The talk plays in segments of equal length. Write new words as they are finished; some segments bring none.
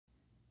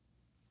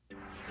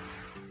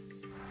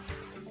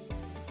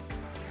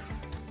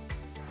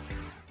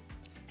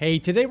Hey,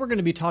 today we're going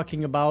to be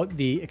talking about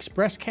the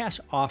Express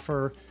Cash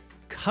Offer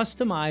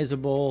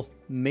customizable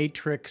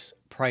matrix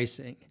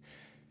pricing.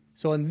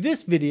 So in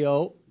this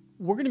video,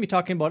 we're going to be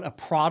talking about a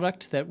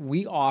product that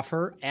we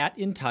offer at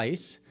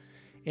Entice.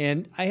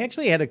 And I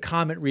actually had a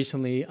comment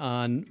recently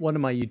on one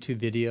of my YouTube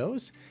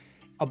videos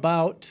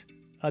about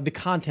the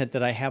content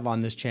that I have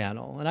on this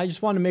channel. And I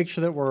just want to make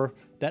sure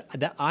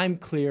that I'm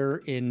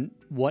clear in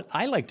what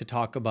I like to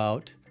talk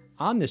about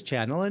on this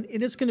channel. And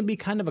it is going to be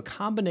kind of a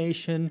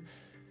combination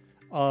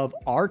of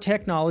our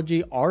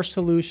technology, our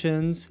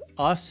solutions,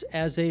 us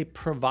as a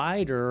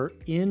provider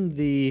in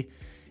the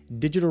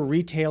digital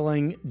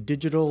retailing,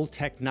 digital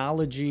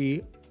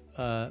technology,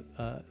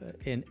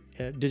 and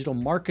digital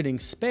marketing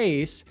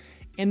space,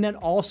 and then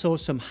also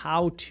some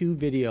how-to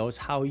videos,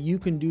 how you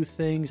can do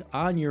things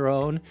on your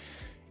own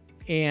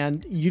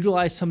and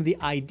utilize some of the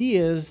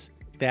ideas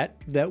that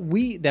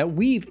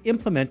we've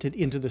implemented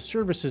into the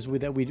services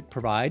that we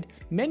provide.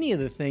 Many of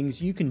the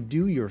things you can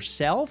do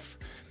yourself.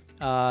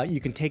 You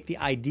can take the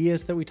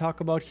ideas that we talk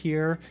about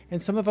here,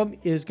 and some of them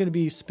is going to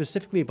be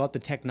specifically about the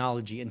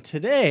technology. And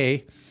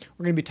today,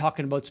 we're going to be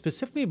talking about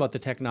specifically about the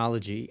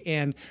technology.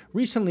 And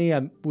recently,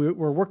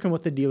 we're working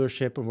with the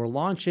dealership, and we're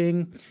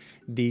launching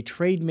the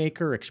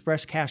TradeMaker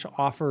Express Cash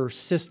Offer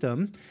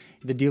system,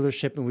 the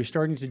dealership, and we're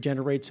starting to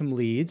generate some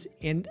leads.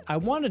 And I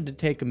wanted to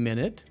take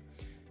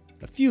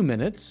a few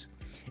minutes,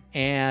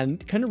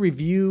 and kind of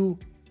review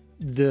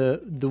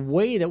the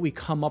way that we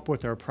come up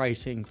with our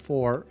pricing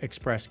for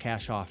Express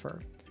Cash Offer.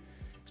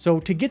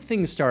 So to get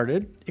things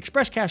started,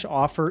 Express Cash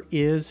Offer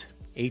is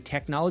a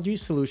technology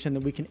solution that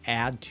we can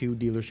add to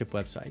dealership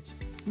websites.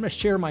 I'm going to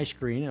share my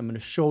screen. I'm going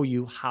to show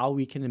you how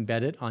we can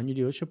embed it on your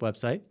dealership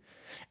website.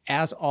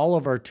 As all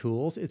of our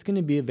tools, it's going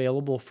to be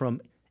available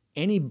from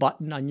any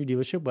button on your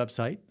dealership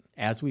website,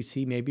 as we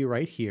see maybe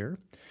right here.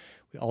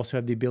 We also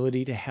have the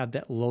ability to have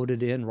that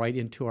loaded in right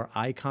into our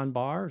icon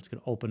bar. It's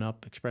going to open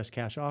up Express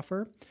Cash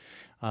Offer.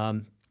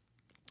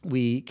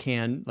 We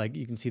can, like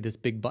you can see this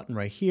big button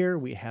right here.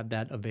 We have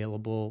that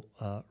available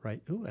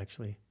right. Oh,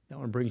 actually, that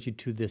one brings you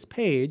to this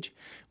page,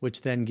 which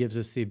then gives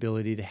us the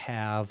ability to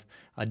have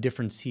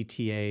different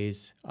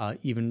CTAs,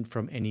 even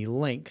from any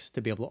links,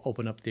 to be able to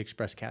open up the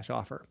Express Cash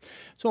Offer.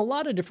 So a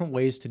lot of different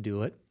ways to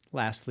do it.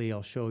 Lastly,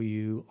 I'll show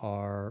you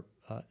our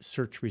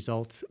search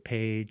results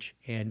page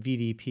and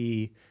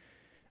VDP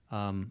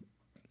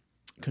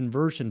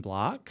conversion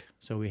block.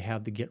 So we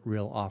have the Get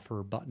Real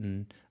Offer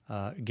button,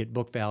 Get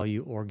Book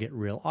Value or Get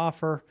Real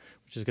Offer,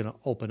 which is going to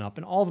open up,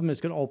 and all of them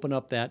is going to open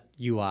up that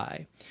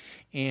UI.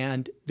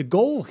 And the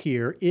goal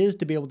here is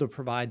to be able to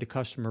provide the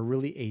customer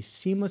really a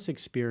seamless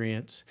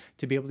experience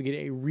to be able to get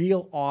a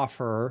real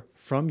offer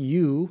from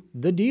you,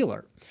 the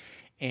dealer.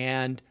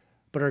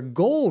 But our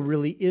goal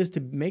really is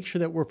to make sure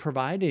that we're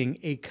providing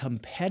a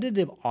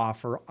competitive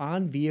offer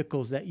on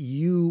vehicles that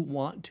you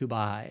want to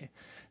buy.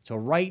 So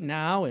right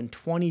now in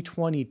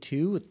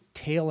 2022,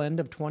 tail end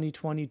of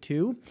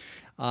 2022,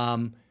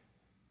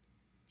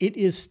 it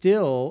is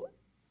still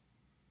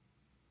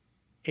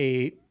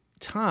a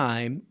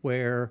time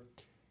where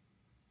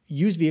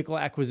used vehicle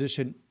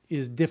acquisition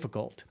is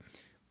difficult.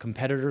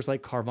 Competitors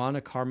like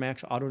Carvana,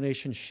 CarMax,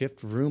 AutoNation,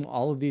 Shift, Vroom,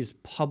 all of these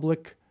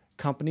public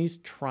companies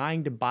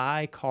trying to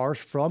buy cars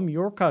from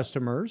your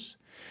customers.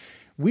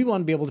 We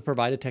want to be able to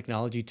provide a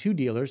technology to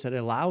dealers that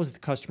allows the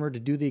customer to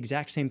do the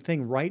exact same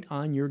thing right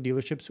on your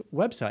dealership's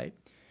website.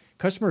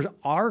 Customers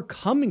are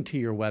coming to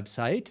your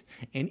website,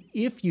 and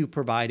if you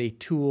provide a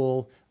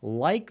tool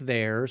like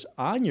theirs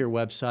on your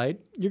website,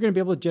 you're going to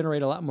be able to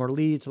generate a lot more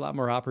leads, a lot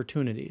more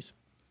opportunities.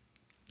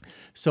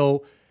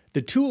 So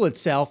the tool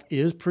itself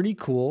is pretty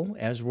cool,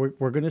 as we're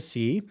going to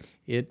see.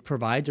 It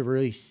provides a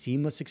really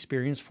seamless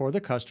experience for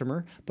the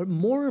customer, but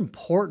more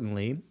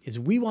importantly is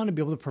we want to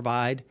be able to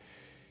provide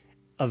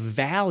a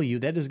value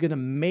that is going to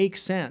make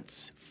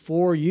sense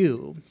for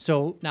you.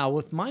 So now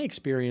with my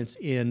experience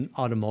in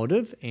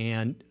automotive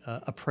and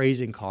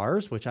appraising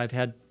cars, which I've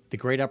had the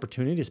great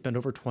opportunity to spend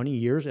over 20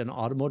 years in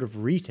automotive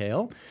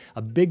retail,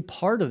 a big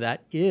part of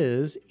that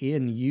is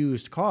in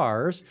used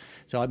cars.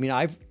 So I mean,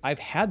 I've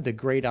had the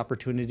great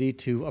opportunity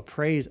to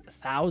appraise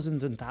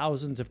thousands and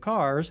thousands of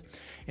cars,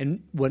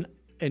 and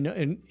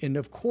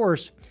of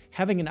course,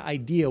 having an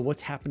idea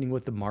what's happening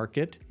with the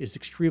market is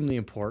extremely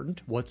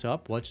important. What's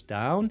up, what's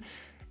down.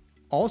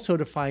 Also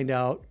to find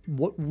out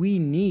what we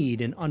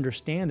need and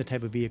understand the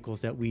type of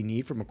vehicles that we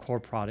need from a core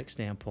product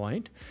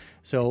standpoint.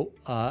 So,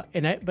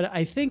 but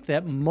I think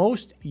that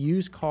most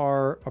used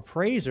car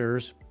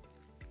appraisers,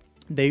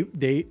 they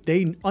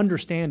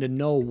understand and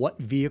know what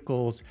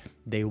vehicles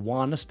they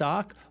want to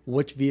stock,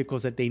 which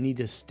vehicles that they need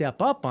to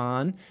step up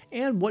on,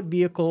 and what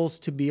vehicles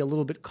to be a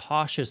little bit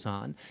cautious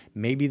on.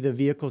 Maybe the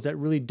vehicles that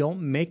really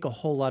don't make a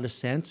whole lot of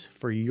sense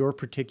for your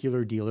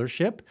particular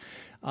dealership,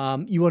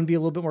 you want to be a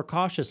little bit more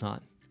cautious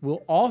on.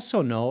 We'll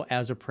also know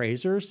as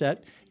appraisers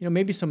that,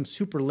 maybe some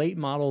super late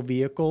model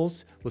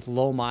vehicles with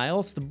low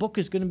miles, the book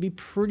is going to be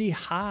pretty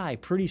high,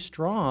 pretty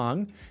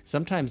strong,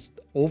 sometimes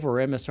over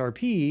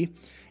MSRP.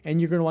 and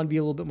you're going to want to be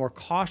a little bit more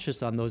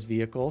cautious on those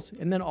vehicles.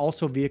 And then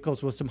also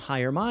vehicles with some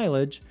higher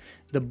mileage,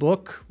 the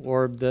book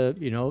or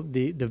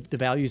the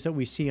values that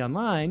we see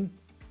online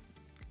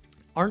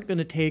aren't going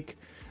to take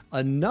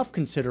enough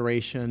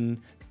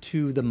consideration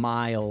to the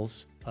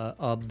miles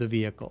of the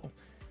vehicle.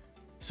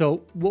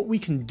 So what we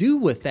can do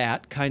with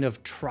that kind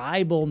of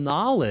tribal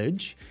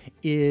knowledge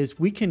is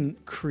we can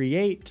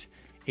create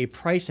a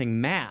pricing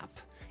map.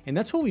 And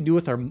that's what we do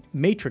with our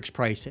matrix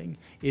pricing,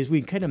 is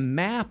we kind of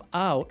map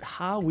out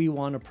how we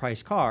want to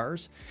price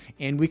cars,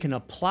 and we can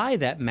apply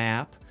that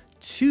map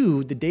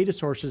to the data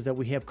sources that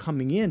we have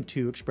coming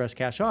into Express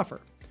Cash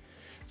Offer.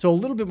 So a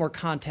little bit more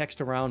context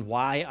around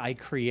why I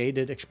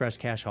created Express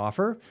Cash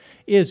Offer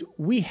is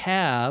we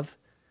have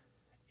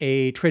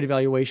a trade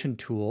evaluation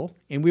tool,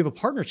 and we have a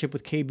partnership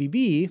with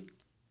KBB,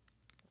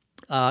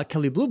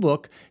 Kelley Blue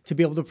Book, to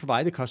be able to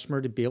provide the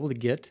customer to be able to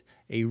get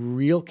a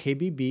real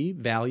KBB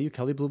value,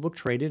 Kelley Blue Book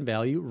trade-in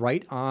value,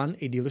 right on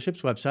a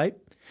dealership's website.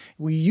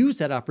 We use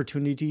that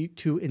opportunity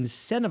to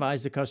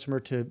incentivize the customer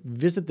to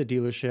visit the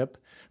dealership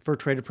for a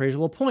trade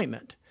appraisal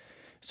appointment.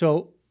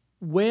 So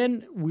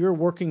when we're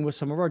working with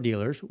some of our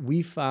dealers,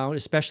 we found,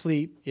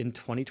 especially in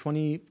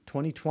 2020,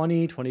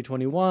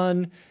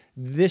 2021,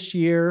 this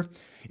year,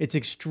 it's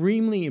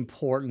extremely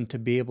important to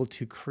be able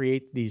to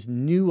create these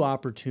new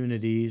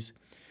opportunities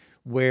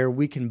where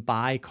we can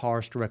buy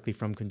cars directly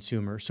from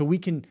consumers. So we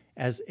can,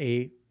 as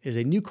a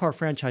new car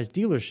franchise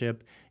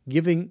dealership,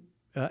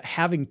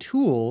 having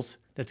tools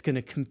that's going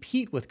to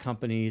compete with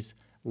companies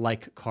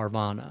like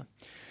Carvana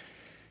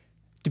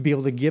to be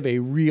able to give a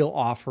real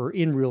offer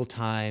in real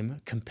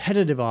time,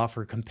 competitive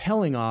offer,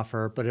 compelling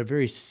offer, but a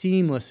very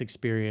seamless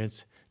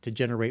experience to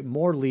generate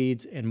more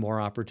leads and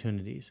more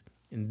opportunities.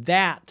 And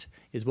that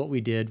is what we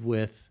did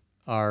with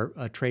our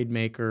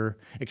TradeMaker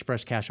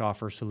Express Cash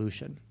Offer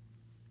solution.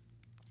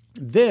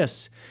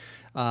 But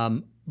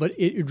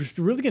it's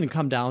really going to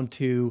come down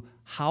to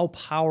how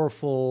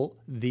powerful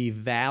the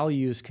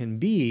values can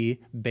be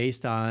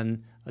based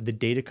on the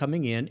data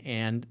coming in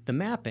and the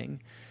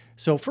mapping.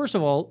 So first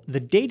of all, the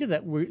data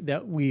that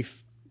we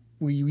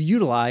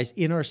utilize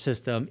in our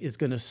system is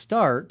going to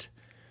start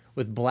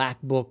with Black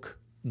Book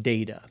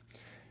data.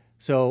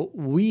 So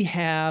we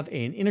have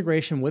an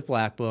integration with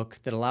Black Book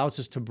that allows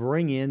us to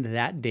bring in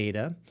that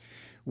data.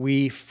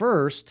 We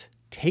first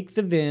take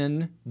the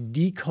VIN,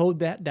 decode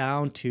that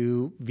down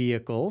to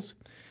vehicles.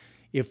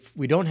 If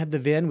we don't have the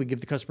VIN, we give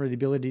the customer the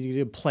ability to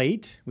get a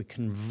plate. We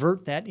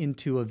convert that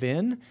into a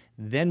VIN.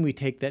 Then we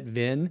take that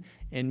VIN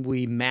and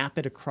we map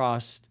it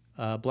across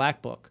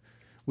Black Book.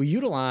 We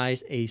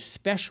utilize a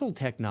special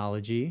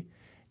technology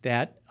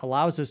that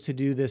allows us to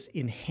do this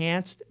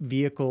enhanced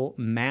vehicle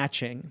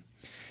matching.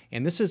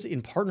 And this is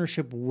in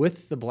partnership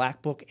with the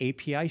Black Book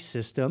API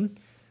system.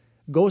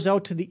 Goes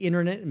out to the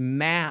internet,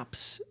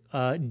 maps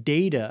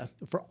data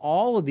for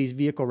all of these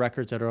vehicle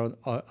records that are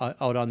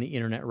out on the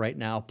internet right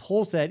now,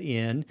 pulls that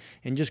in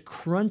and just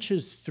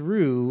crunches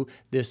through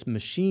this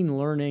machine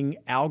learning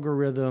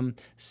algorithm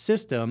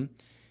system.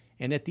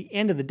 And at the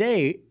end of the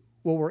day,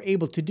 what we're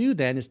able to do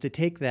then is to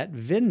take that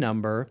VIN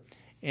number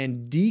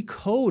and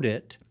decode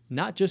it,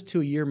 not just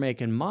to a year,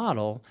 make, and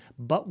model,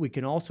 but we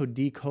can also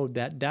decode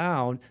that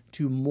down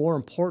to more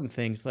important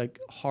things like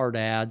hard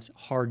adds,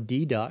 hard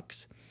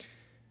deducts.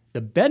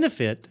 The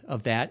benefit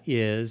of that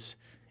is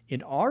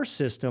in our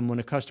system, when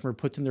a customer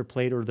puts in their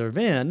plate or their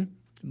VIN,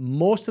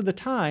 most of the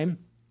time,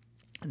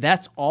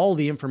 that's all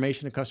the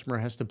information a customer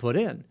has to put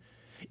in.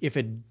 If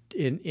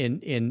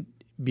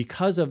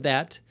because of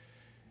that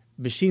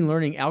machine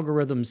learning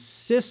algorithm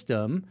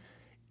system,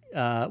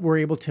 we're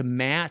able to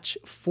match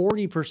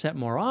 40%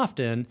 more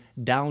often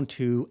down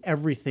to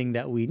everything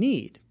that we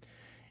need.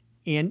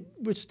 And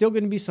it's still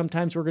going to be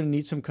sometimes we're going to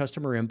need some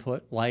customer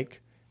input,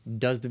 like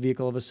does the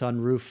vehicle have a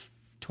sunroof,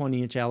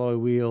 20-inch alloy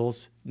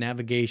wheels,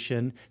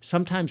 navigation.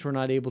 Sometimes we're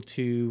not able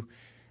to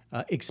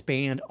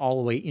expand all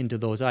the way into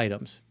those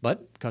items,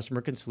 but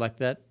customer can select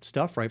that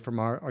stuff right from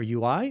our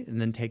UI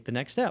and then take the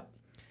next step.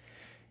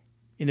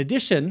 In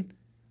addition,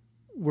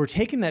 we're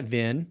taking that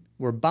VIN,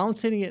 we're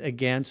bouncing it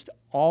against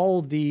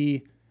all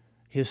the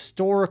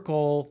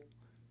historical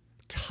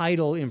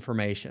title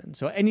information.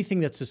 So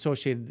anything that's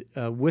associated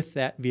with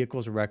that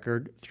vehicle's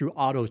record through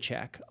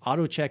AutoCheck.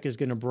 AutoCheck is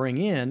going to bring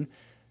in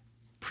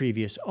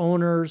previous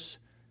owners,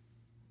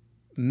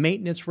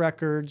 maintenance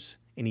records,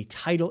 any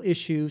title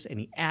issues,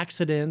 any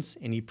accidents,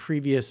 any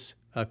previous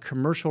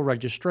commercial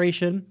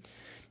registration.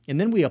 And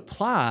then we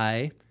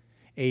apply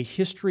a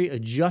history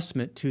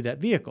adjustment to that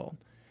vehicle.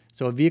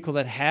 So a vehicle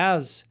that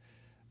has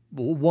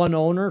one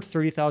owner,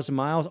 30,000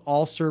 miles,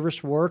 all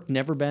service work,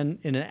 never been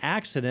in an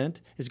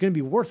accident, is going to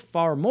be worth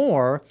far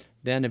more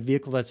than a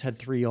vehicle that's had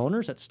 3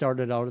 owners, that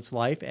started out its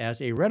life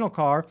as a rental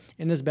car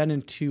and has been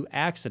in 2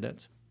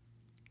 accidents.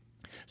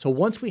 So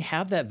once we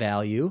have that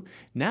value,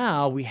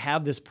 now we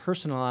have this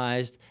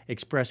personalized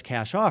Express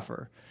Cash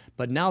Offer.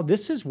 But now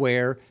this is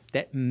where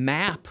that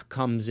map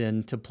comes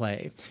into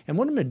play. And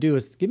what I'm going to do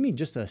is give me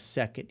just a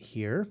second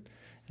here,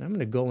 and I'm going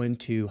to go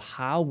into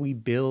how we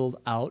build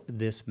out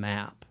this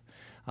map.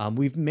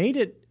 We've made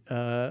it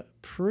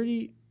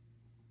pretty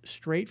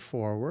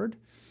straightforward.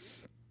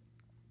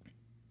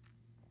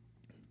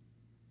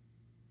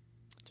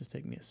 Just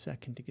take me a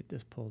second to get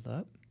this pulled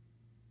up.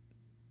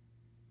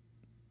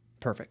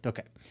 Perfect.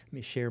 Okay, let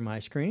me share my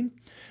screen.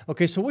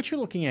 Okay, so what you're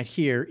looking at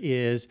here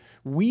is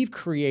we've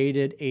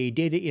created a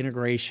data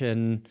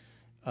integration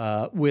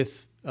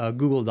with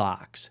Google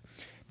Docs.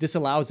 This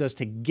allows us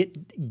to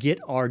get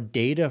our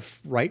data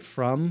right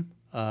from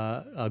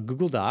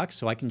Google Docs,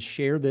 so I can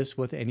share this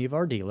with any of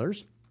our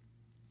dealers.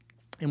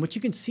 And what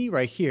you can see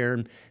right here,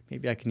 and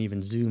maybe I can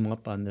even zoom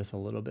up on this a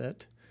little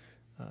bit.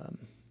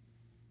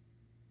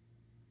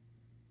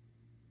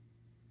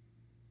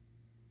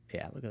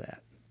 Yeah, look at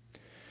that.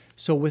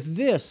 So with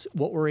this,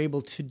 what we're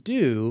able to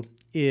do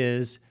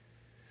is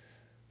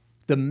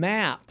the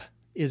map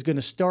is going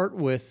to start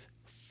with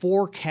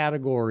 4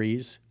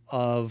 categories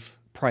of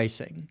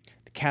pricing.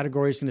 The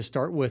category is going to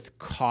start with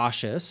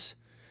cautious,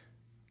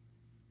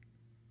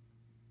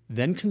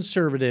 then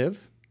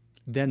conservative,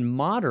 then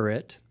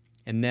moderate,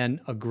 and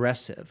then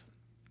aggressive.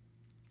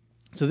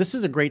 So this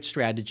is a great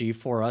strategy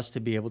for us to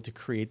be able to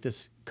create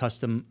this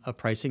custom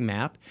pricing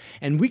map.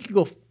 And we can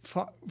go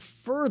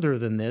further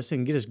than this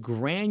and get as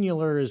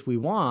granular as we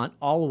want,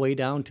 all the way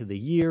down to the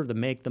year, the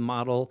make, the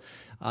model,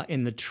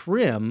 and the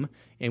trim,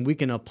 and we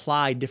can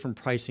apply different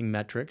pricing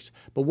metrics.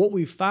 But what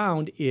we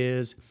found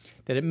is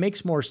that it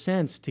makes more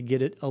sense to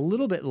get it a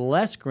little bit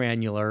less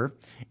granular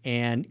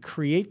and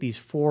create these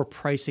 4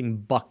 pricing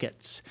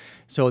buckets.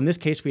 So in this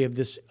case, we have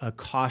this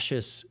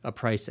cautious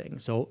pricing.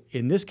 So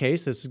in this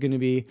case, this is going to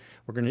be,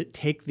 we're going to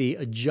take the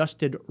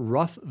adjusted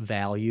rough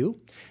value,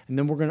 and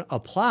then we're going to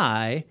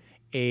apply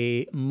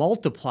a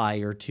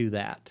multiplier to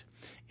that.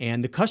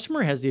 And the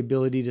customer has the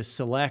ability to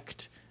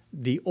select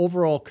the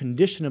overall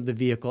condition of the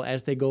vehicle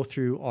as they go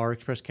through our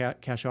Express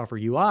Cash Offer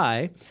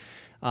UI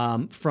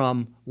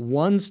from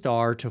 1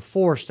 star to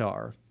 4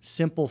 star.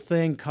 Simple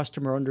thing,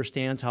 customer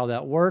understands how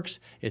that works.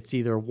 It's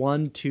either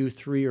 1, 2,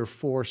 3, or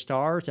 4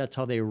 stars. That's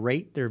how they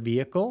rate their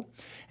vehicle.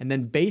 And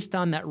then based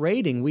on that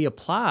rating, we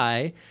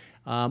apply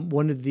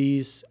one of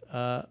these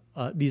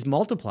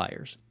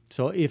multipliers.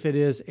 So if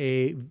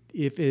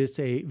it's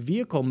a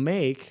vehicle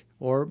make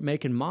or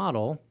make and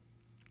model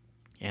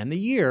and the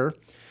year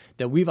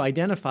that we've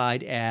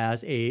identified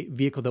as a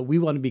vehicle that we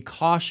want to be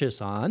cautious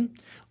on,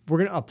 we're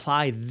going to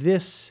apply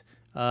this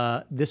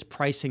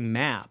pricing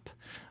map.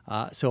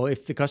 So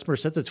if the customer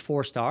says it's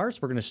 4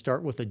 stars, we're going to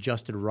start with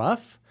adjusted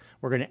rough.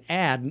 We're going to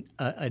add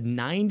a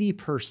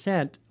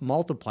 90%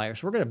 multiplier.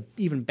 So we're going to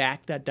even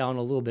back that down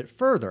a little bit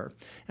further.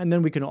 And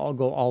then we can all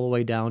go all the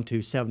way down to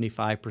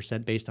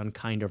 75% based on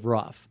kind of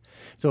rough.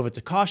 So if it's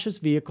a cautious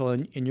vehicle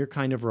and you're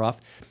kind of rough,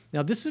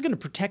 now this is going to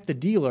protect the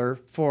dealer.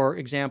 For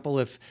example,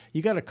 if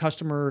you got a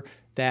customer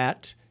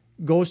that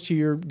goes to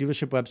your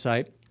dealership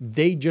website,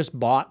 they just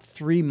bought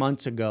 3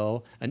 months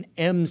ago an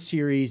M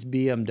Series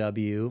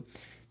BMW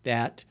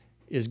that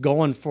is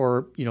going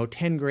for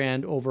 10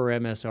 grand over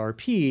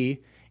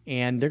MSRP,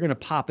 and they're going to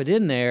pop it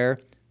in there.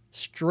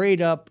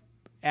 Straight up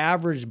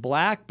average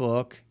black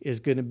book is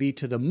going to be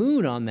to the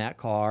moon on that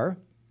car,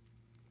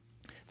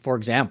 for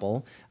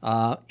example.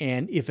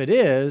 And if it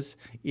is,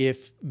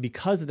 if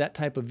because of that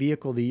type of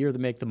vehicle, the year, the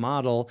make, the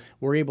model,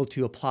 we're able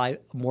to apply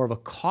more of a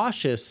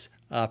cautious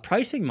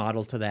pricing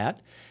model to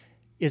that,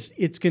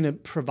 it's going to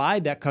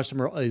provide that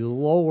customer a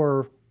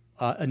lower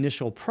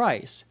initial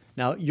price.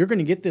 Now, you're going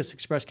to get this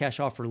Express Cash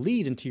Offer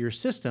lead into your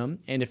system,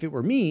 and if it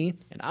were me,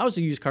 and I was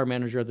a used car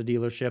manager at the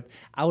dealership,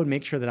 I would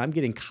make sure that I'm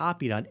getting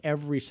copied on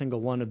every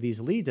single one of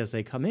these leads as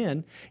they come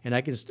in, and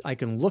I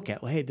can look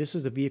at, well, hey, this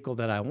is the vehicle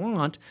that I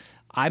want.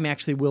 I'm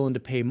actually willing to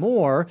pay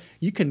more.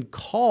 You can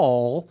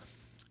call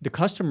the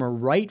customer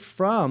right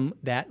from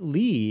that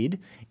lead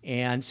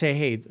and say,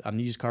 hey, I'm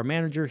the used car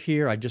manager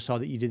here. I just saw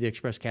that you did the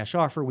Express Cash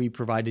Offer. We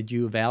provided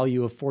you a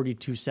value of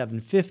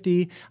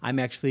 $42,750. I'm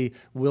actually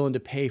willing to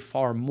pay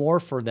far more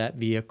for that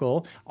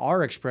vehicle.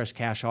 Our Express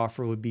Cash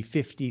Offer would be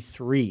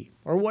 $53,000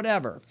 or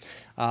whatever.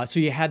 So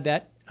you had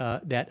that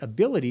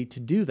ability to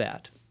do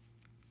that.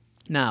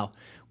 Now,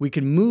 we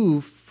can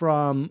move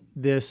from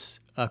this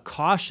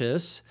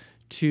cautious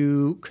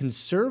to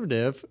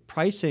conservative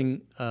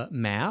pricing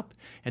map,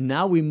 and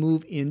now we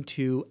move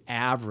into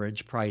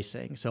average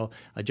pricing. So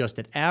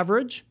adjusted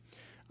average,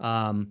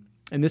 and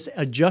this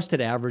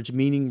adjusted average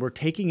meaning we're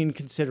taking in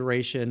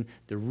consideration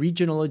the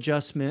regional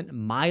adjustment,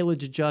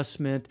 mileage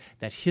adjustment,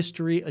 that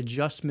history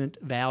adjustment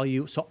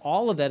value. So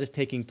all of that is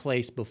taking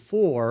place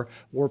before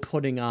we're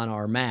putting on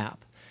our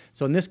map.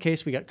 So in this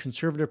case, we got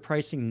conservative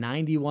pricing,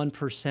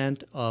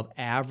 91% of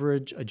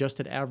average,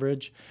 adjusted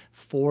average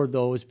for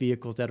those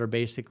vehicles that are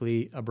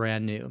basically a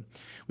brand new.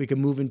 We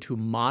can move into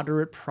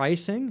moderate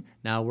pricing.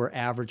 Now we're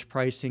average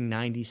pricing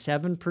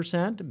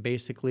 97%,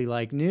 basically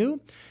like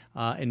new,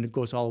 and it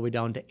goes all the way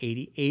down to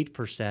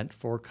 88%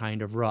 for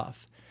kind of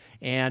rough.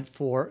 And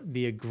for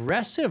the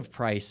aggressive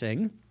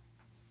pricing,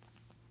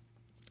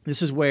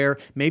 This is where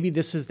maybe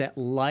this is that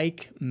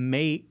like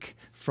make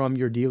from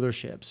your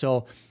dealership.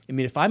 So, I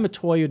mean, if I'm a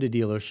Toyota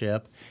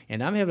dealership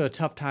and I'm having a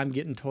tough time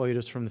getting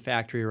Toyotas from the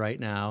factory right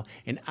now,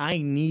 and I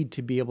need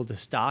to be able to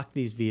stock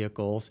these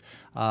vehicles,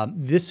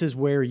 this is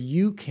where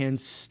you can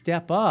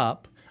step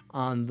up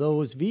on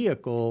those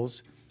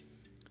vehicles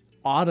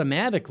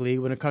automatically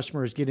when a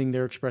customer is getting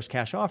their express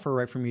cash offer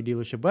right from your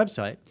dealership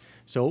website.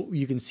 So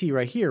you can see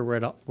right here, we're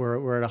at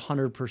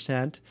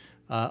 100%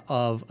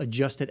 of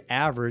adjusted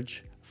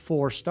average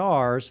 4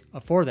 stars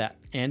for that.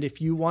 And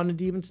if you wanted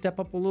to even step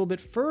up a little bit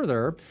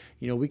further,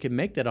 you know, we can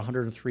make that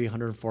 103,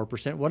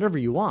 104%, whatever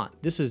you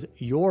want. This is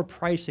your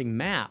pricing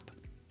map.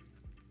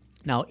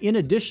 Now, in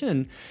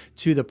addition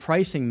to the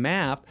pricing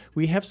map,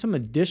 we have some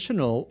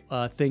additional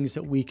things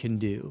that we can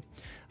do.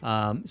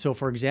 So,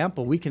 for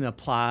example, we can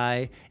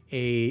apply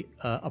a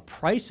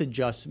price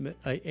adjustment,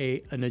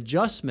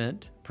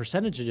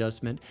 percentage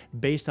adjustment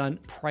based on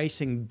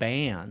pricing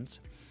bands.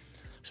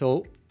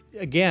 So,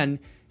 again,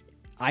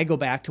 I go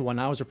back to when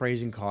I was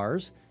appraising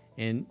cars,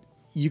 and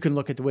you can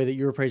look at the way that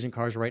you're appraising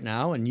cars right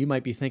now, and you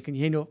might be thinking,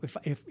 you know,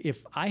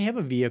 if I have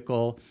a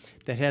vehicle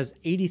that has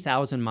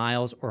 80,000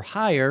 miles or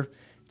higher,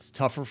 it's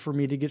tougher for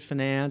me to get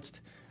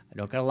financed. I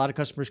don't got a lot of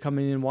customers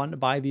coming in wanting to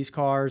buy these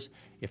cars.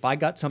 If I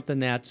got something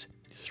that's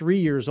 3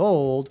 years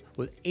old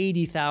with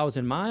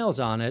 80,000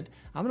 miles on it,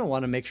 I'm going to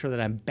want to make sure that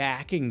I'm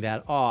backing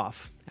that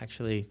off.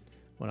 Actually,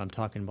 what I'm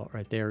talking about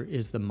right there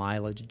is the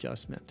mileage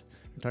adjustment.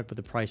 We'll talk about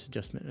the price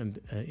adjustment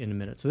in a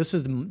minute. So this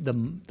is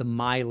the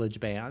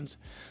mileage bands.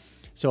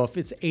 So if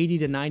it's 80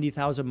 to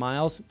 90,000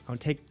 miles, I'll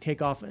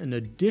take off an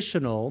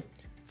additional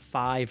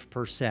 5%,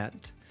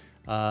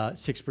 6%,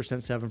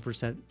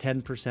 7%,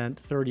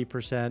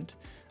 10%,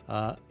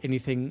 30%,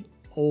 anything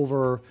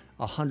over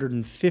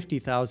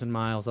 150,000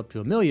 miles up to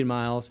 1 million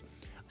miles,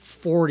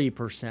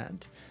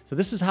 40%. So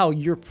this is how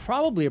you're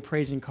probably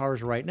appraising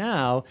cars right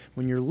now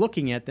when you're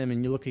looking at them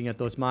and you're looking at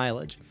those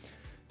miles.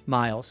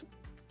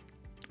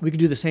 We could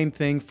do the same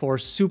thing for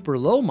super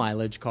low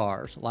mileage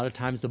cars. A lot of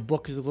times the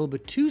book is a little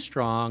bit too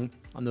strong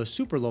on those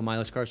super low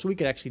mileage cars, so we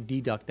could actually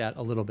deduct that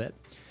a little bit.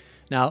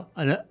 Now,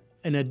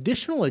 an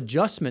additional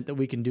adjustment that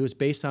we can do is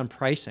based on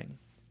pricing.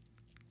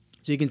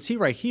 So you can see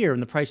right here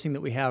in the pricing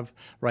that we have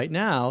right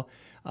now,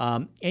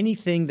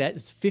 anything that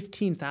is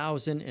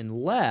 15,000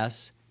 and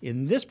less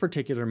in this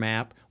particular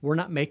map, we're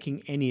not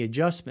making any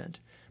adjustment.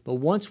 But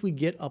once we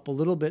get up a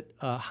little bit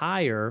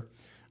higher,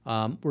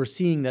 we're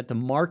seeing that the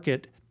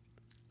market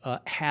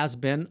has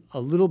been a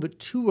little bit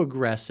too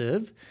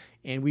aggressive,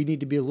 and we need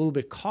to be a little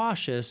bit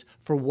cautious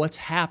for what's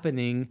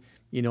happening,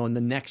 you know, in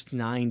the next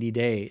 90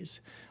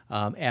 days.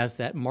 As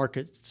that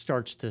market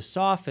starts to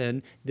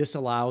soften, this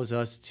allows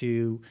us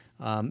to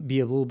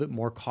be a little bit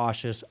more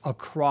cautious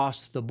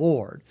across the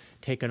board,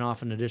 taking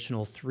off an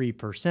additional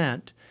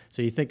 3%.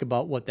 So you think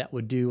about what that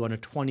would do on a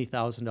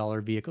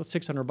 $20,000 vehicle,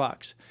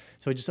 $600.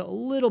 So just a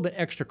little bit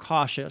extra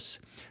cautious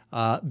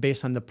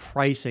based on the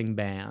pricing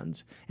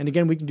bands. And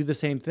again, we can do the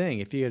same thing.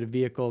 If you had a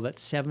vehicle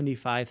that's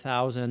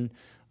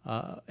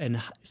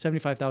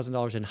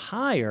 $75,000 and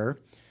higher,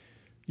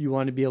 you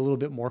want to be a little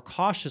bit more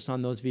cautious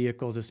on those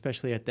vehicles,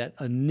 especially at that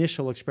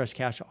initial express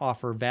cash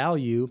offer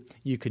value.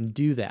 You can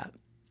do that.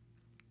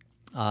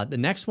 The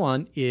next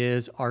one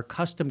is our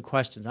custom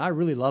questions. I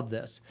really love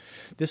this.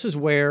 This is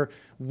where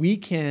we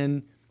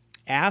can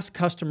ask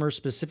customers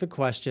specific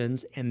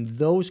questions, and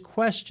those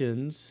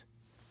questions,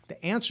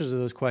 the answers to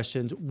those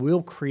questions,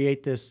 will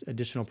create this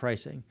additional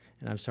pricing.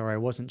 And I'm sorry, I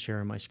wasn't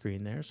sharing my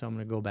screen there, so I'm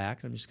going to go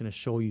back. I'm just going to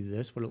show you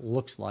this, what it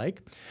looks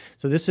like.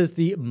 So this is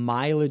the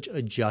mileage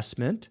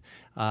adjustment.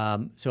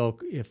 So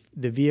if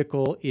the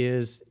vehicle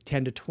is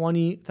 10 to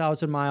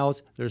 20,000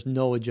 miles, there's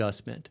no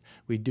adjustment.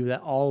 We do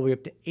that all the way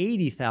up to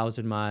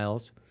 80,000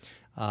 miles,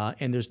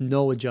 and there's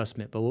no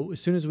adjustment. But as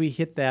soon as we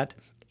hit that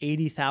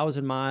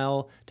 80,000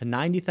 mile to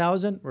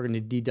 90,000, we're going to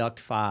deduct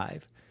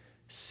 5,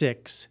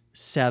 6,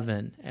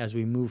 7 as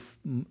we move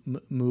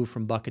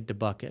from bucket to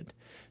bucket.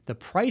 The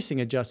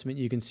pricing adjustment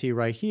you can see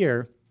right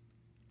here,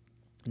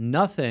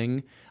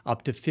 nothing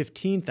up to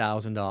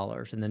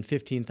 $15,000, and then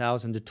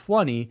 15,000 to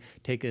 20,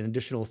 take an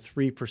additional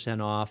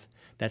 3% off.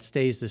 That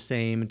stays the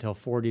same until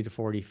 40 to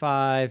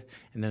 45,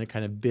 and then it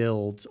kind of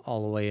builds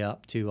all the way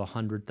up to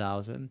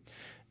 100,000.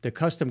 The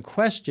custom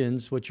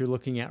questions, what you're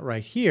looking at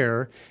right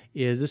here,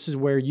 this is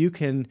where you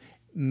can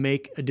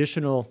make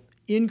additional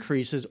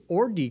increases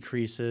or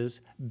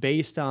decreases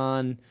based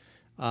on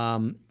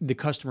the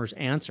customer's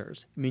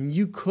answers. I mean,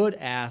 you could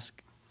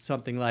ask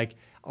something like,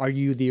 are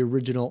you the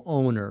original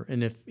owner?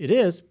 And if it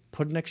is,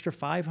 put an extra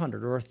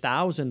 500 or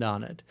 1,000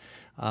 on it.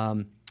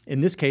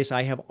 In this case,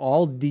 I have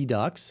all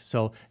deducts,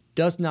 so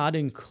does not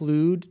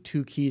include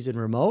 2 keys and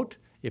remote.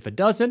 If it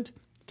doesn't,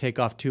 take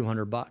off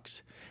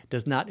 $200.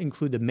 Does not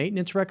include the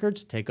maintenance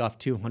records, take off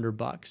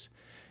 $200.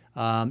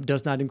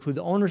 Does not include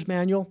the owner's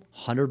manual,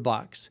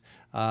 $100.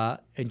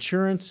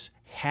 Insurance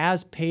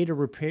has paid a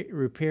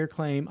repair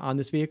claim on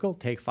this vehicle,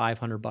 take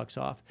 $500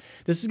 off.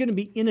 This is going to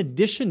be in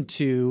addition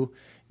to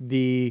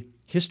the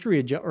history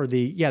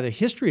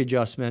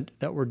adjustment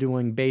that we're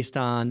doing based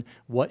on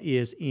what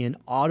is in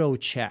auto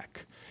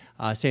check.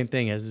 Same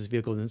thing, has this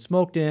vehicle been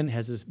smoked in?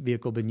 Has this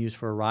vehicle been used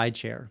for a ride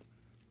share?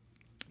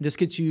 This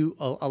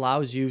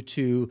allows you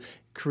to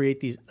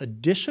create these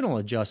additional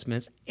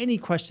adjustments, any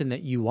question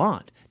that you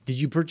want. Did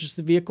you purchase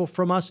the vehicle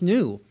from us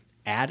new?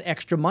 Add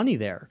extra money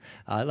there.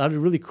 A lot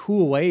of really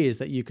cool ways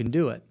that you can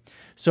do it.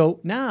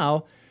 So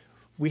now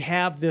we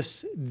have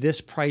this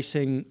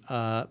pricing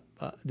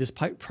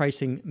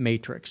pricing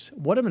matrix.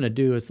 What I'm going to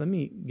do is let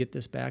me get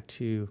this back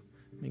to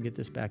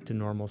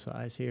normal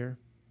size here.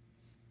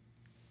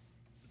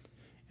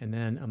 And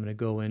then I'm going to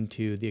go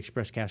into the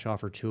Express Cash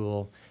Offer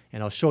tool,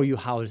 and I'll show you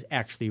how it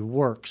actually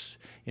works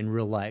in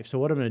real life. So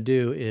what I'm going to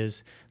do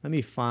is let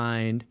me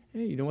find,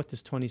 you know what,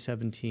 this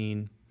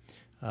 2017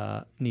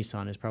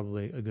 Nissan is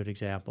probably a good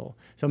example.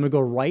 So I'm going to go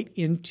right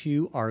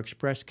into our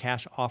Express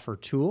Cash Offer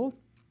tool.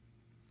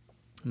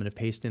 I'm going to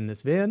paste in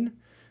this VIN.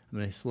 I'm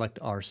going to select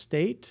our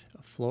state,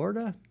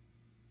 Florida.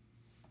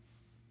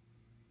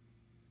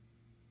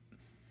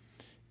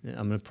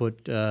 I'm going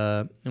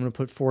to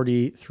put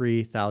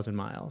 43,000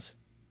 miles.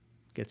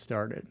 Get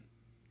started.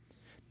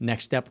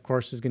 Next step, of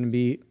course, is going to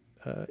be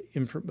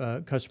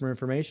customer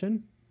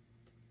information.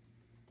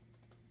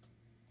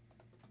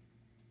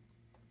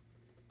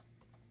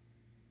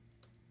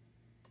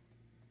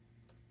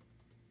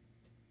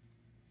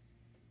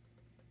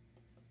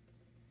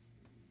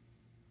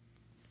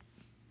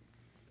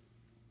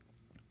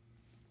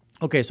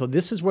 Okay, so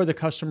this is where the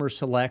customer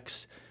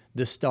selects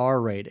the star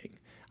rating.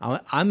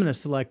 I'm going to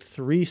select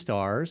 3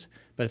 stars,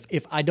 but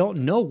if I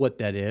don't know what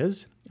that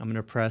is, I'm going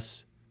to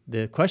press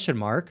the question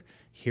mark.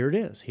 Here it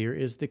is. Here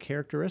is the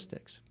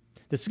characteristics.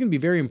 This is going to be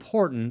very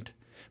important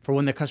for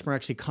when the customer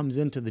actually comes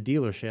into the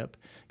dealership,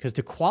 because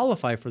to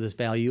qualify for this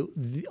value,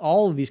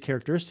 all of these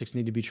characteristics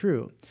need to be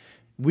true.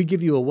 We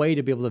give you a way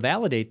to be able to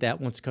validate that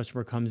once the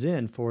customer comes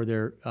in for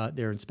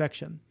their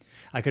inspection.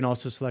 I can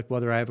also select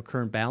whether I have a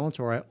current balance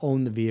or I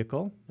own the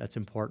vehicle. That's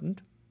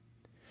important.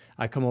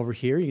 I come over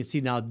here. You can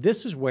see now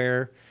this is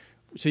where,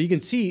 so you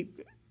can see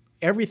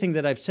everything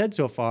that I've said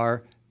so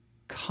far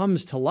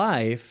comes to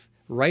life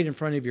right in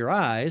front of your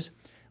eyes.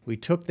 We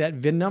took that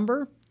VIN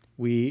number.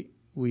 We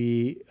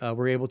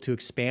were able to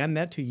expand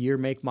that to year,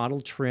 make, model,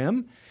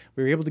 trim.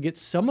 We were able to get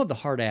some of the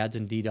hard adds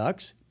and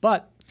deducts,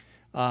 but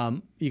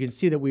you can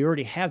see that we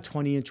already have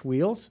 20-inch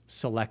wheels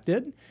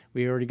selected.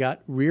 We already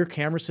got rear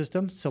camera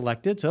system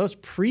selected, so it's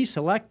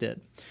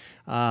pre-selected.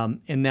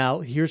 And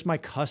now here's my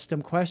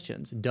custom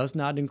questions. Does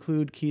not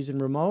include keys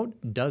and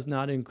remote, does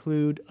not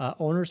include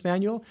owner's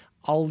manual.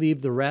 I'll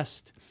leave the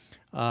rest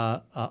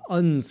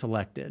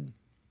unselected.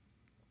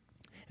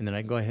 And then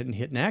I can go ahead and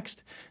hit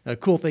next. The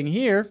cool thing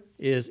here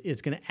is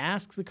it's going to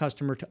ask the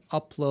customer to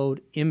upload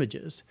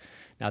images.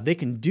 Now they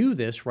can do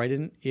this right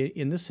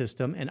in the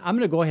system, and I'm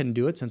going to go ahead and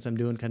do it since I'm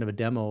doing kind of a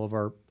demo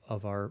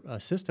of our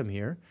system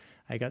here.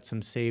 I got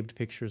some saved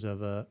pictures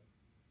of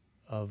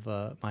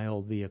my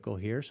old vehicle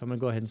here, so I'm going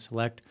to go ahead and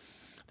select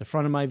the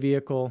front of my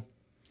vehicle,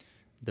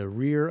 the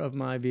rear of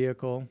my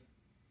vehicle,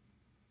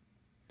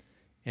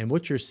 and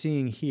what you're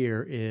seeing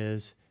here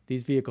is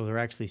these vehicles are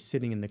actually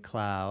sitting in the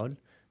cloud.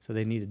 So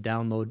they need to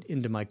download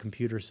into my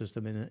computer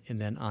system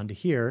and then onto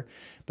here.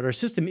 But our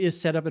system is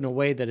set up in a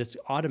way that it's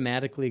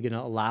automatically going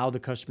to allow the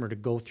customer to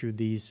go through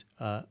these,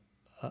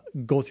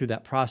 go through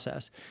that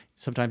process.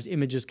 Sometimes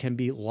images can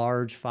be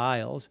large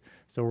files,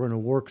 so we're going to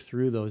work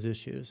through those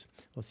issues.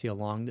 We'll see how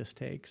long this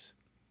takes.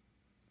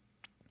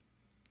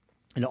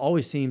 And it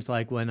always seems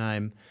like when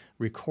I'm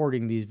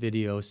recording these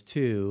videos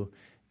too,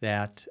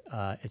 that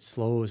it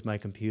slows my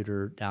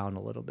computer down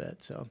a little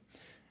bit. So.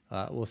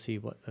 We'll see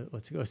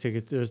let's go. See,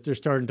 they're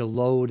starting to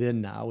load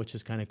in now, which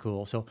is kind of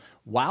cool. So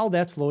while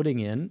that's loading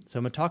in, so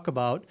I'm going to talk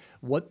about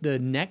what the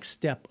next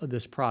step of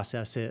this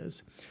process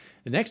is.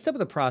 The next step of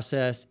the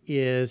process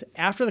is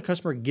after the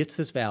customer gets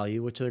this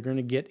value, which they're going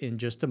to get in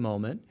just a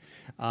moment,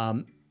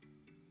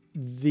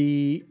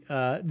 the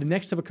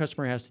next step a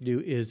customer has to do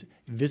is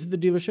visit the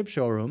dealership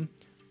showroom,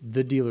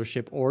 the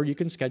dealership, or you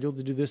can schedule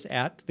to do this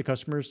at the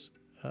customer's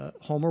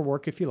home or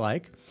work if you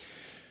like.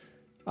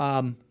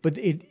 But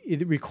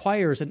it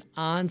requires an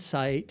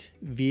on-site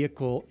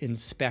vehicle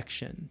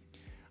inspection.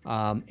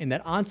 And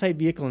that on-site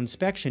vehicle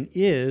inspection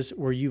is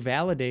where you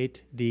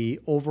validate the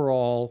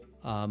overall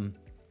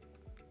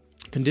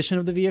condition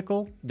of the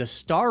vehicle, the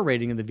star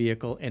rating of the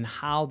vehicle, and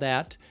how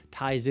that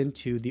ties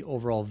into the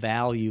overall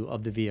value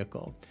of the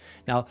vehicle.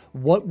 Now,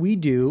 what we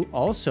do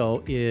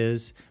also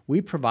is we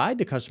provide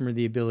the customer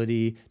the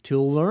ability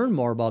to learn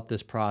more about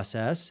this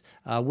process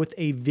with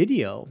a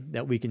video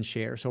that we can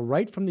share. So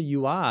right from the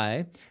UI,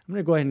 I'm going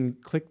to go ahead and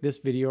click this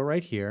video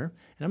right here,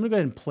 and I'm going to go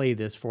ahead and play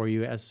this for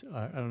you as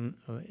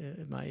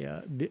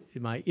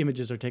my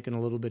images are taking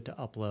a little bit to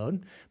upload.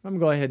 I'm going to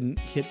go ahead and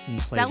hit and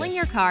play Selling this.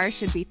 your car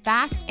should be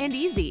fast and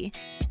easy.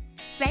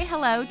 Say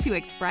hello to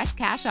Express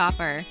Cash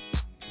Offer.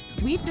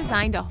 We've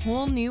designed a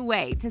whole new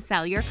way to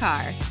sell your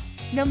car.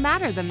 No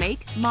matter the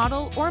make,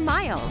 model, or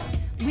miles,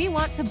 we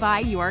want to buy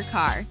your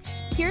car.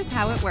 Here's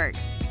how it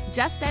works.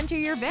 Just enter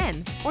your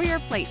VIN or your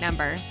plate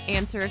number,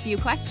 answer a few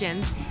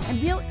questions,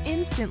 and we'll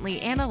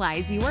instantly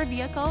analyze your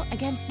vehicle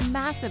against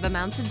massive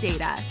amounts of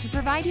data to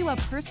provide you a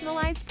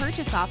personalized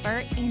purchase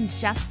offer in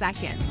just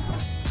seconds.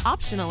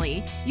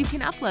 Optionally, you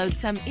can upload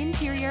some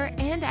interior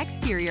and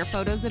exterior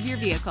photos of your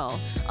vehicle,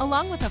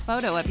 along with a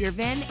photo of your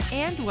VIN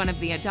and one of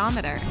the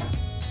odometer.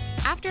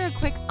 After a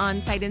quick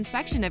on-site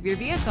inspection of your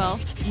vehicle,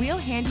 we'll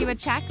hand you a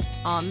check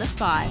on the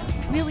spot.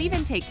 We'll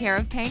even take care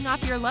of paying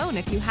off your loan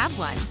if you have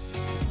one.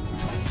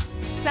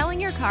 Selling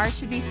your car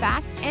should be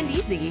fast and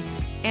easy,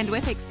 and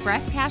with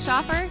Express Cash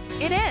Offer,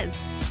 it is.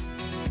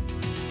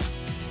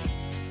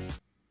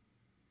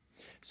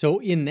 So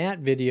in that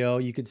video,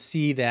 you could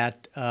see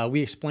that we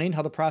explained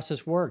how the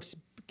process works.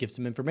 Give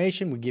some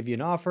information, we give you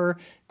an offer,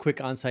 quick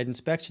on-site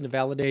inspection to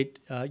validate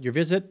your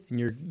visit, and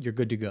you're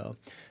good to go.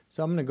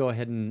 So I'm going to go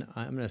ahead and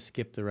I'm going to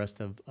skip the rest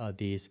of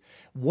these.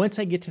 Once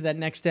I get to that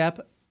next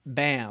step,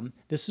 bam,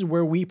 this is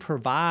where we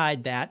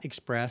provide that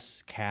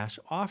Express Cash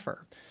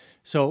Offer.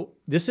 So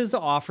this is the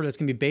offer that's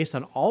going to be based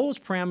on all those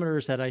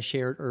parameters that I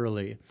shared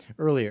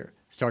earlier.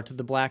 Starts at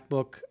the Black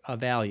Book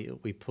value.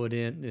 We put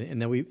in,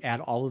 and then we add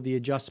all of the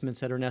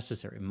adjustments that are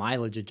necessary.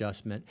 Mileage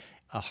adjustment,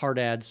 hard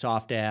ads,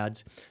 soft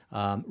ads,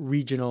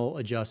 regional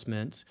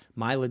adjustments,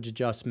 mileage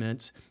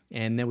adjustments,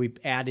 and then we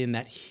add in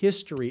that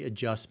history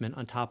adjustment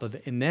on top of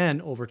it. And then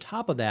over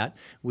top of that,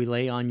 we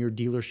lay on your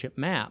dealership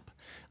map.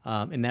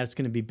 And that's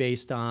going to be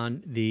based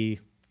on the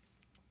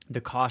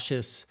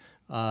cautious,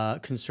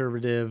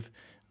 conservative,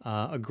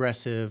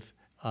 aggressive,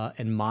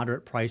 and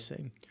moderate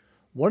pricing.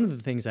 One of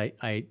the things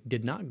I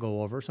did not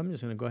go over, so I'm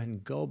just going to go ahead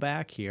and go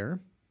back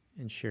here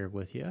and share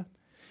with you,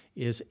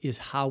 is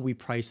how we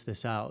price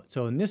this out.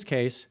 So in this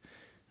case,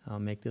 I'll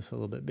make this a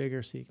little bit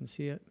bigger so you can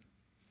see it.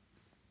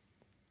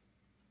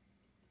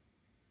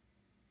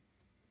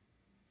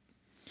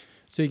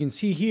 So you can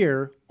see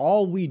here,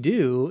 all we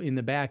do in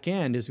the back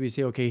end is we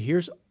say, okay,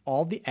 here's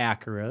all the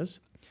Acuras,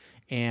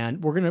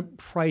 and we're going to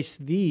price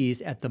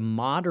these at the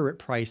moderate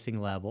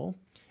pricing level.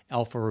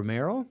 Alfa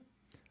Romeo,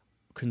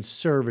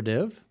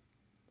 conservative.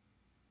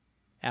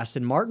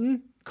 Aston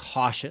Martin,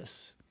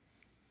 cautious.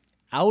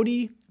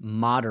 Audi,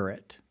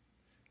 moderate.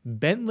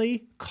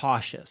 Bentley,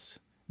 cautious.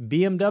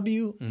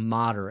 BMW,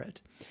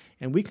 moderate.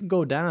 And we can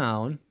go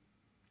down,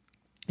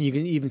 you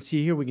can even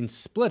see here, we can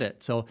split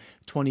it. So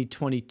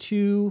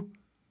 2022,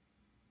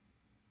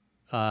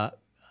 Chrysler,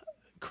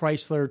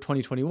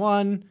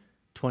 2021,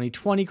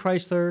 2020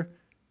 Chrysler,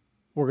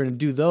 we're going to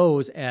do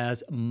those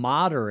as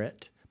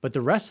moderate. But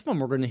the rest of them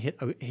we're going to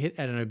hit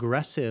at an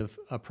aggressive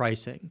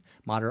pricing.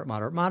 Moderate,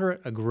 moderate,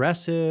 moderate,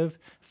 aggressive.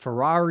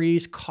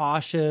 Ferraris,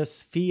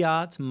 cautious.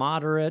 Fiats,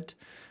 moderate.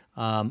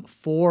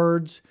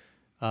 Fords,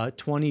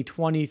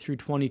 2020 through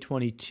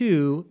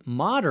 2022,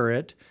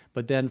 moderate.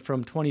 But then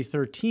from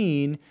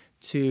 2013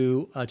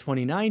 to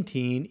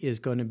 2019 is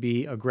going to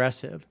be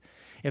aggressive.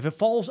 If it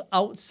falls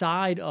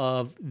outside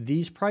of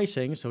these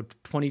pricing, so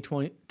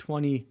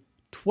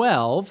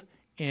 2012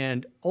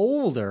 and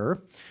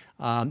older,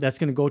 that's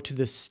going to go to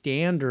the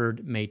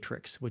standard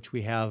matrix, which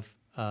we have.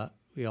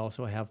 We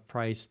also have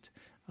priced.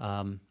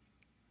 Where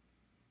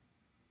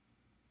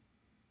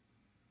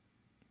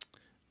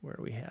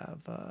we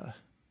have.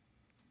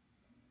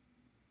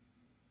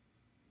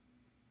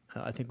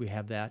 I think we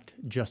have that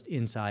just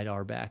inside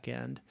our back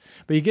end.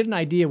 But you get an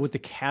idea with the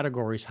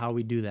categories how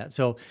we do that.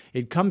 So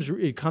it comes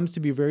to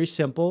be very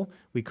simple.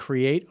 We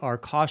create our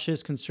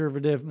cautious,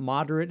 conservative,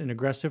 moderate, and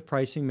aggressive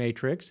pricing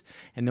matrix,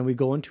 and then we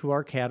go into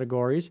our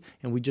categories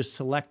and we just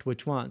select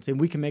which ones. And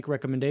we can make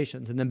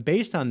recommendations. And then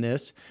based on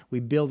this, we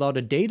build out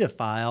a data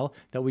file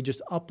that we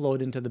just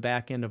upload into the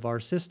back end of our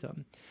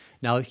system.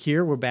 Now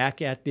here we're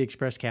back at the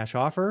Express Cash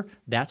Offer.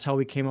 That's how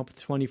we came up with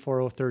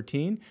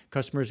 24013.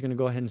 Customer is going to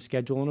go ahead and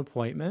schedule an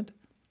appointment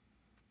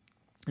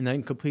and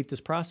then complete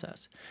this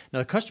process. Now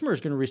the customer is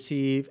going to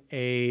receive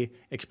a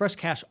Express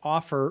Cash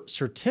Offer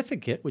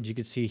certificate, which you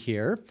can see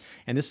here,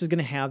 and this is going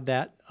to have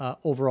that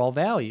overall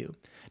value.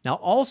 Now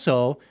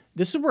also,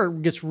 this is where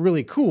it gets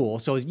really cool.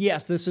 So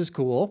yes, this is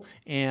cool,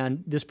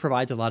 and this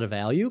provides a lot of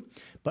value,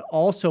 but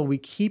also we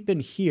keep in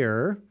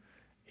here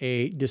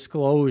a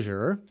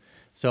disclosure.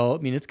 So, I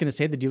mean, it's going to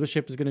say the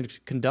dealership is going to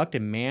conduct a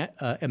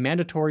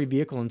mandatory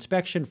vehicle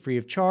inspection free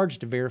of charge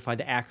to verify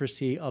the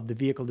accuracy of the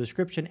vehicle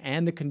description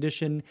and the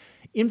condition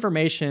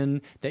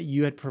information that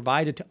you had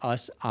provided to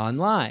us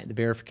online. The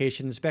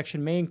verification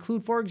inspection may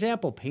include, for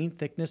example, paint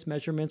thickness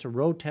measurements, a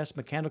road test,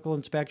 mechanical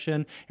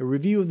inspection, a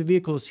review of the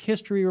vehicle's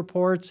history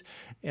reports,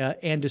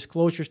 and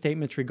disclosure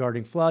statements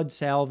regarding flood,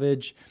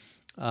 salvage,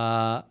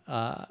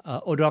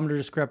 odometer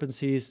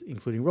discrepancies,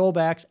 including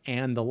rollbacks,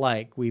 and the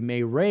like. We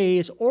may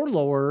raise or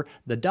lower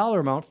the dollar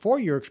amount for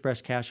your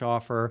Express Cash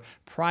Offer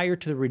prior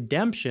to the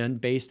redemption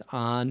based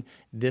on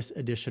this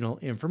additional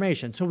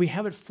information. So we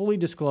have it fully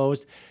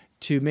disclosed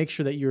to make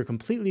sure that you're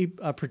completely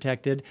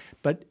protected,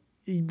 but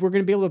we're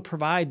going to be able to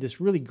provide this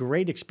really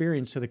great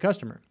experience to the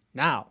customer.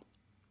 Now,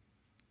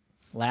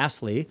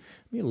 lastly,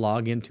 let me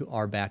log into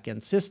our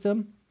back-end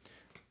system.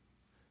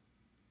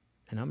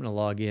 And I'm going to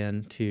log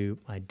in to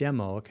my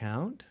demo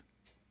account.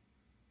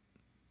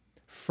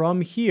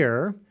 from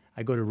here,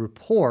 I go to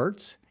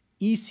Reports,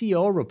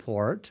 ECO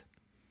Report,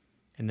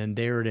 and then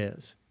there it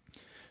is.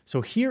 So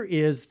here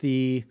is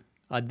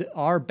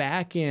our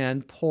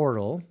back-end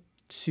portal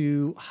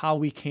to how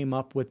we came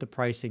up with the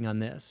pricing on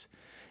this.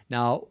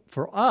 Now,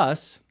 for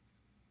us,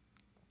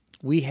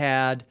 we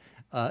had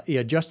the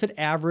adjusted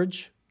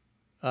average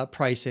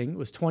pricing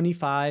was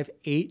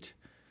 $25,800.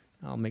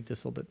 I'll make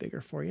this a little bit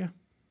bigger for you.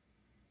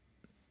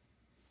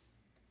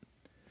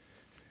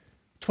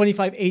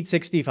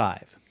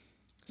 $25,865.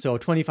 So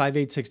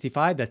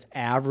 $25,865, that's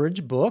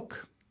average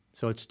book.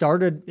 So it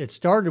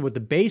started with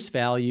the base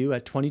value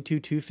at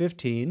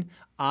 $22,215,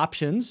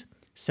 options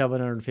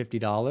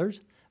 $750,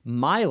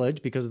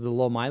 mileage, because of the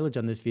low mileage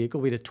on this vehicle,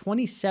 we had a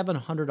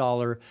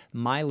 $2,700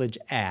 mileage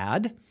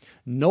add,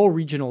 no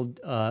regional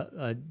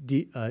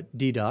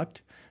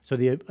deduct. So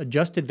the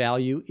adjusted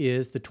value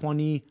is the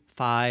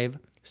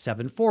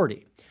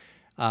 $25,740.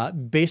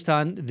 Based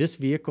on this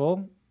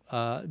vehicle,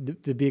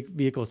 the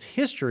vehicle's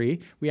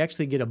history, we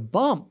actually get a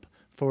bump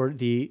for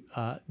the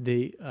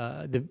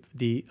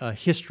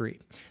history.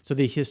 So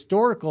the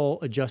historical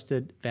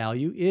adjusted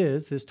value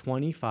is this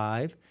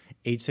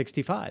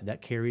 $25,865.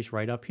 That carries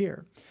right up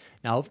here.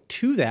 Now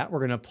to that, we're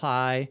going to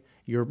apply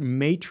your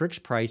matrix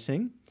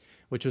pricing,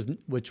 which was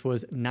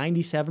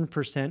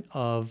 97%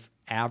 of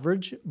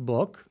average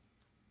book,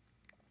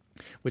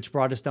 which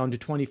brought us down to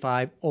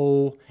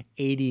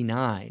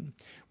 $25,089.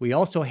 We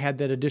also had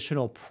that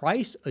additional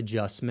price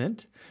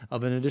adjustment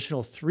of an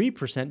additional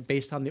 3%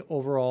 based on the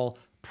overall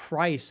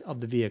price of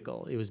the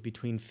vehicle. It was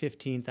between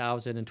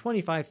 $15,000 and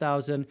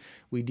 $25,000.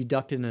 We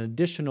deducted an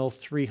additional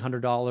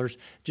 $300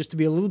 just to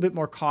be a little bit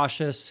more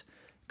cautious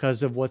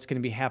because of what's going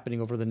to be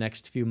happening over the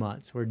next few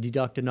months. We're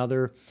deduct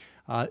another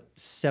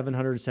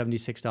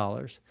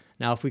 $776.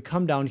 Now, if we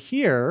come down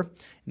here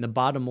in the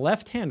bottom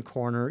left-hand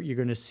corner, you're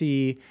going to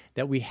see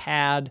that we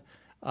had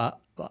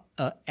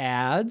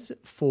ads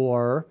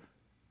for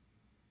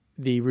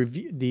the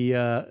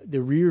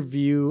rear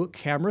view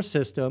camera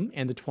system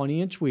and the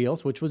 20-inch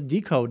wheels, which was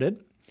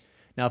decoded.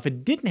 Now, if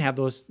it didn't have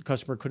those, the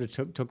customer could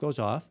have took those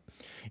off.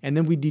 And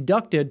then we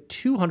deducted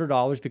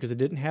 $200 because it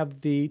didn't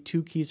have the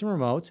 2 keys and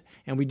remotes,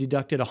 and we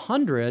deducted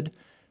 $100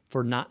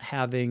 for not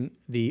having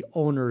the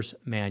owner's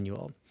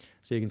manual.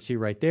 So you can see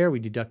right there, we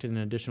deducted an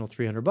additional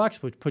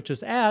 $300, which puts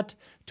us at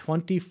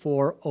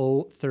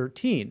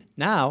 $24,013.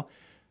 Now,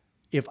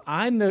 if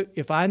I'm the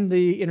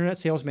internet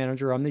sales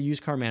manager, I'm the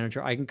used car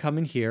manager, I can come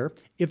in here.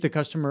 If the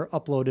customer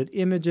uploaded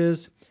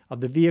images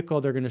of the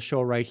vehicle, they're going to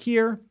show right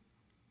here.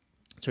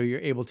 So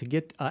you're able to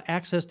get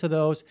access to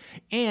those.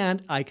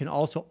 And I can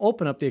also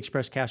open up the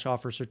Express Cash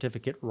Offer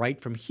certificate right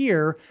from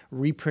here,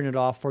 reprint it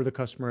off for the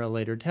customer at a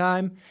later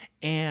time.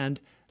 And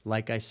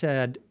like I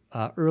said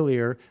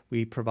earlier,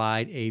 we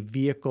provide a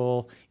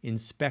vehicle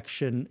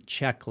inspection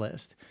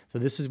checklist. So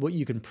this is what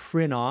you can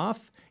print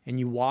off, and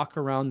you walk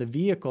around the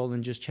vehicle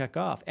and just check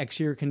off.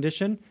 Exterior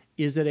condition,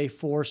 is it a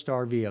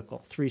 4-star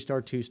vehicle?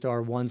 3-star,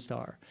 2-star,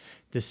 1-star.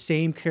 The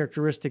same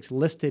characteristics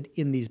listed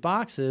in these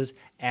boxes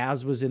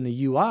as was in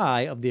the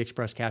UI of the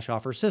Express Cash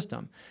Offer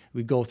system.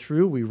 We go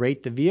through, we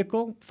rate the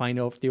vehicle, find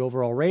out the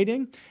overall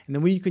rating, and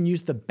then you can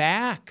use the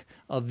back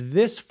of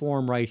this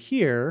form right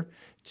here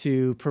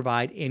to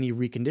provide any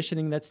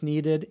reconditioning that's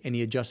needed,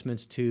 any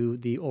adjustments to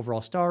the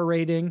overall star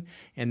rating,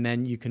 and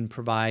then you can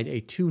provide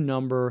a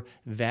 2-number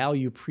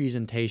value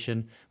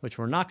presentation, which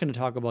we're not going to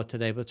talk about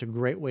today, but it's a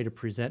great way to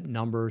present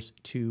numbers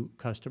to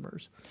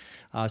customers.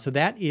 So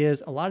that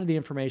is a lot of the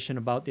information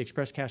about the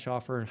Express Cash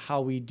Offer and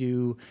how we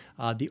do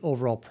the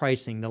overall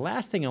pricing. The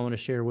last thing I want to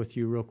share with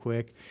you real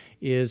quick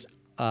is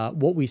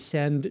what we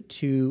send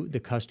to the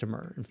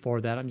customer. And for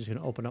that, I'm just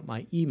going to open up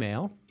my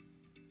email.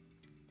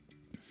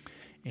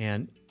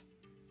 And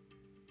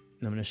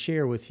I'm going to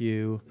share with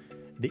you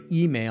the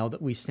email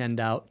that we send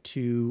out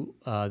to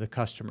the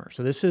customer.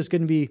 So this is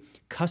going to be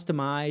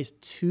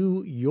customized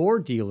to your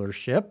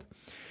dealership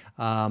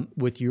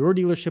with your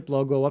dealership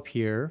logo up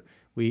here.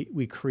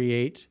 We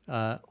create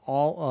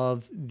all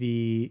of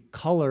the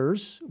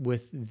colors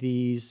with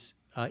these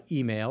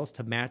emails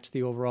to match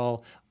the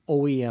overall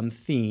OEM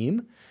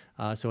theme,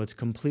 so it's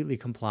completely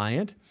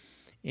compliant.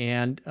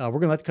 And we're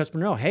going to let the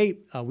customer know, hey,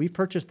 we've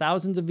purchased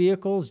thousands of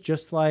vehicles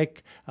just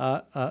like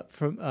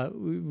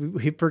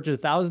we've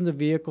purchased thousands of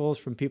vehicles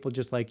from people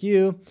just like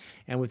you.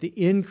 And with the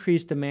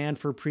increased demand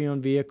for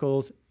pre-owned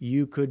vehicles,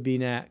 you could be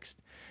next.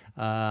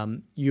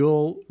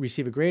 You'll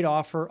receive a great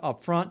offer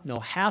up front, no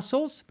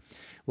hassles.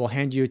 We'll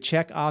hand you a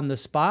check on the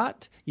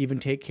spot,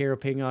 even take care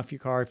of paying off your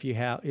car if you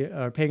have,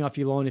 or paying off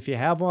your loan if you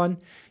have one.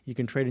 You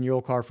can trade in your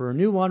old car for a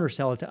new one or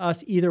sell it to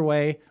us. Either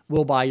way,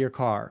 we'll buy your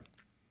car.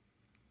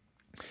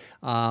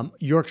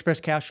 Your Express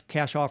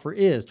Cash Offer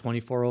is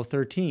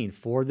 $24,013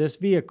 for this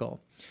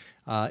vehicle.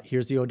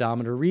 Here's the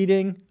odometer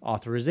reading,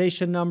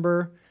 authorization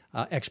number,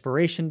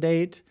 expiration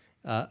date,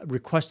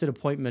 requested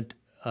appointment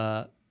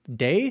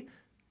day,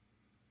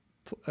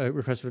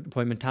 requested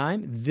appointment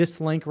time.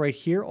 This link right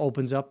here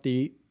opens up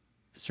the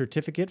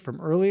certificate from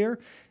earlier.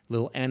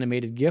 little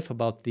animated GIF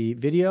about the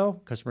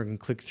video. Customer can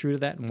click through to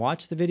that and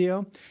watch the video.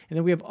 And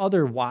then we have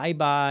other why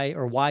buy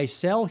or why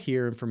sell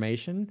here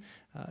information.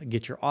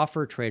 Get your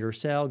offer, trade or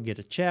sell, get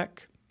a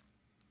check.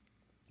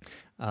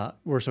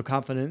 We're so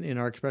confident in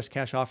our Express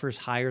Cash offers,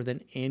 higher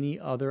than any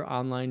other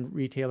online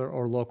retailer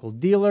or local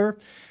dealer.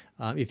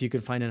 If you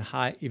can find a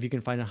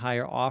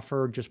higher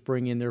offer, just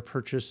bring in their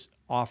purchase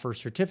offer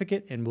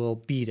certificate and we'll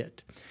beat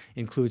it.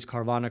 Includes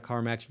Carvana,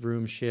 CarMax,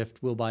 Vroom,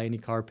 Shift, We'll Buy Any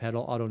Car,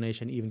 Pedal,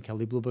 AutoNation, even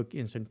Kelley Blue Book,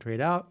 Instant Trade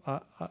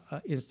Out,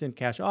 Instant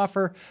Cash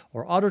Offer,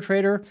 or Auto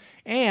Trader,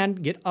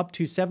 and get up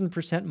to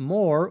 7%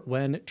 more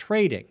when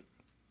trading.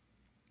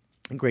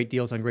 And great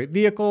deals on great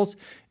vehicles,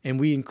 and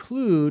we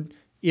include,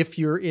 if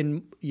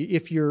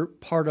you're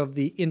part of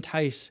the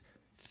Entice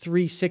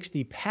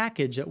 360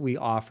 package that we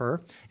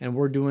offer, and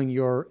we're doing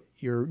your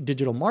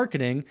digital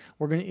marketing,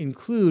 we're going to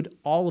include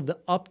all of the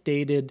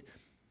updated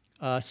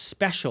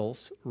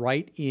specials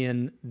right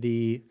in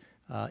the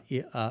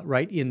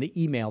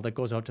email that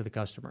goes out to the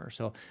customer.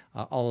 So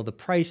all of the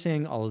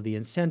pricing, all of the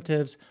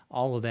incentives,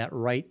 all of that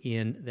right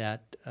in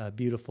that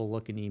beautiful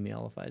looking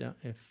email,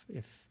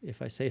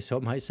 if I say so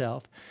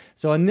myself.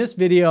 So in this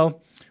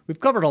video, we've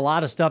covered a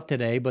lot of stuff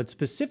today, but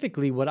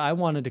specifically what I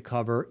wanted to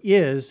cover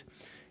is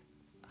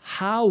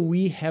how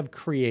we have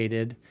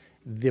created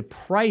the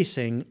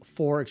pricing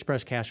for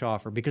Express Cash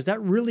Offer, because that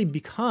really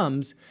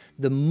becomes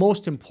the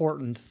most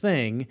important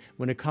thing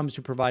when it comes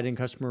to providing a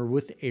customer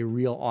with a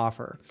real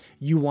offer.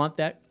 You want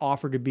that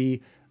offer to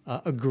be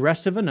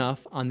aggressive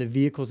enough on the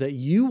vehicles that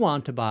you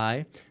want to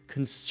buy,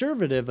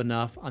 conservative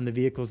enough on the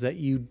vehicles that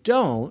you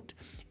don't,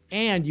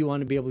 and you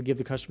want to be able to give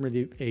the customer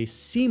a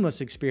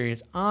seamless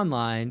experience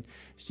online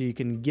so you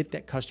can get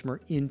that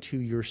customer into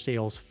your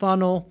sales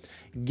funnel,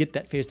 get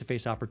that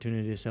face-to-face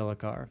opportunity to sell a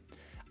car.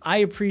 I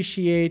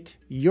appreciate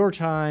your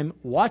time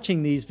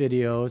watching these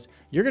videos.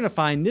 You're going to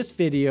find this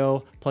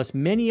video plus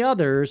many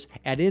others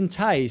at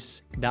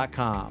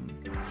entice.com.